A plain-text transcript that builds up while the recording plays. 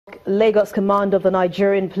Lagos command of the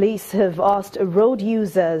Nigerian police have asked road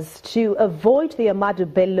users to avoid the Ahmadu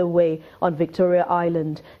Bello way on Victoria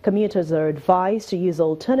Island. Commuters are advised to use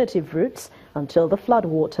alternative routes until the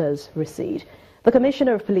floodwaters recede. The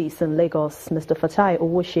Commissioner of Police in Lagos, Mr. Fatai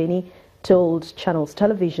Owosheni, told Channels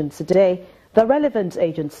Television today that relevant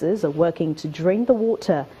agencies are working to drain the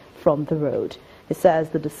water from the road. He says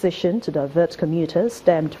the decision to divert commuters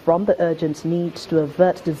stemmed from the urgent need to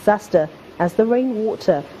avert disaster as the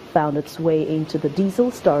rainwater found its way into the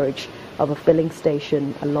diesel storage of a filling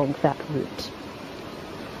station along that route.